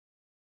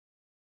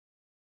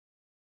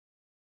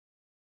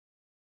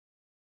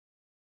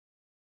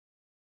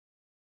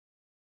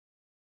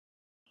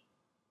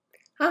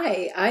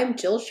Hi, I'm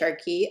Jill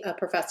Sharkey, a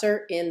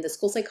professor in the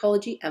school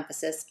psychology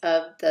emphasis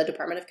of the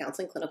Department of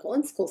Counseling, Clinical,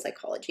 and School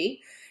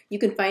Psychology. You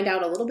can find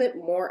out a little bit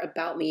more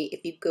about me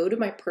if you go to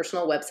my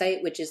personal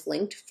website, which is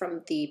linked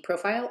from the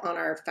profile on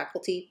our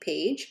faculty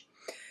page.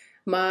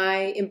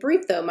 In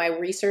brief though, my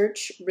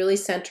research really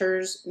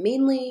centers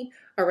mainly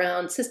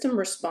around system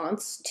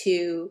response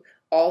to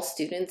all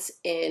students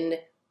in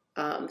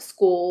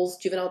schools,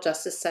 juvenile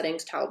justice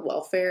settings, child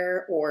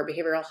welfare, or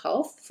behavioral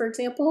health, for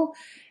example,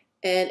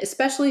 and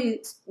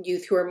especially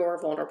youth who are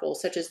more vulnerable,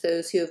 such as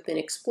those who have been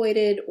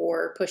exploited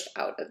or pushed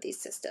out of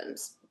these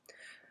systems.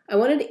 I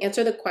wanted to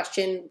answer the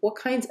question, what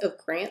kinds of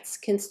grants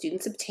can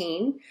students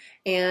obtain?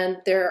 And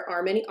there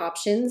are many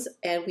options,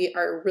 and we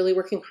are really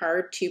working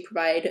hard to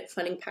provide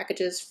funding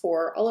packages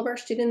for all of our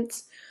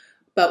students.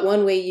 But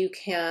one way you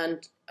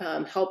can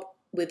help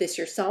with this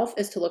yourself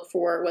is to look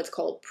for what's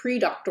called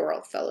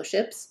pre-doctoral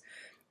fellowships.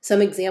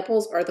 Some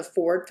examples are the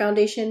Ford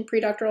Foundation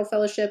Pre-Doctoral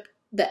Fellowship,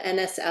 the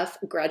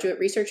NSF Graduate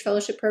Research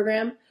Fellowship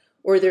Program,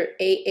 or their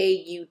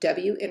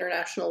AAUW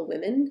International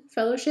Women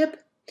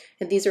Fellowship.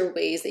 And these are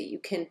ways that you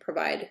can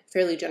provide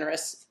fairly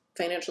generous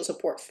financial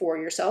support for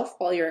yourself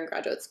while you're in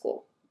graduate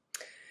school.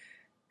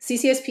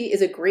 CCSP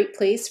is a great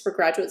place for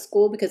graduate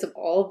school because of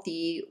all of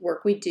the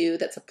work we do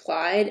that's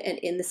applied and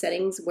in the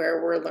settings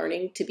where we're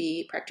learning to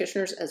be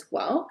practitioners as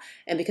well,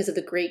 and because of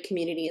the great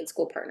community and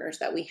school partners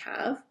that we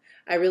have.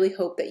 I really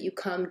hope that you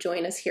come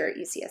join us here at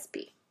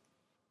UCSB.